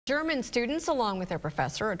German students, along with their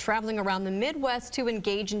professor, are traveling around the Midwest to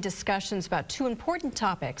engage in discussions about two important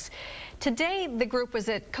topics. Today, the group was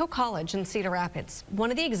at Coe College in Cedar Rapids. One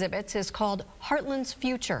of the exhibits is called Heartland's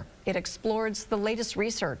Future. It explores the latest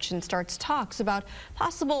research and starts talks about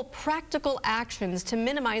possible practical actions to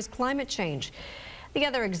minimize climate change. The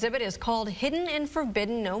other exhibit is called Hidden and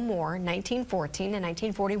Forbidden No More, 1914 and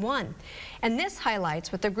 1941. And this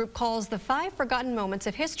highlights what the group calls the 5 forgotten moments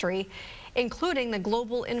of history, including the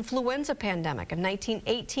global influenza pandemic of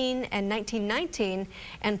 1918 and 1919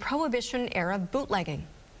 and Prohibition-era bootlegging.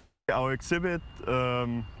 Our exhibit,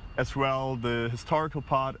 as well the historical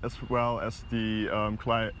part as well as the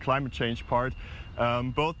climate change part,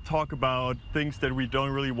 both talk about things that we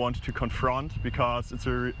don't really want to confront because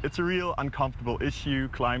it's a real uncomfortable issue,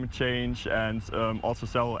 climate change, and also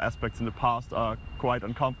several aspects in the past are quite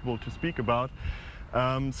uncomfortable to speak about.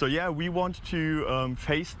 So yeah, we want to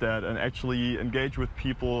face that and actually engage with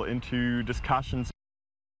people into discussions.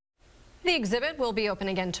 The exhibit will be open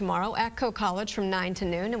again tomorrow at Coe College from 9 to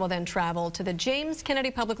noon and will then travel to the James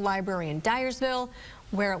Kennedy Public Library in Dyersville,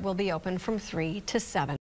 where it will be open from 3 to 7.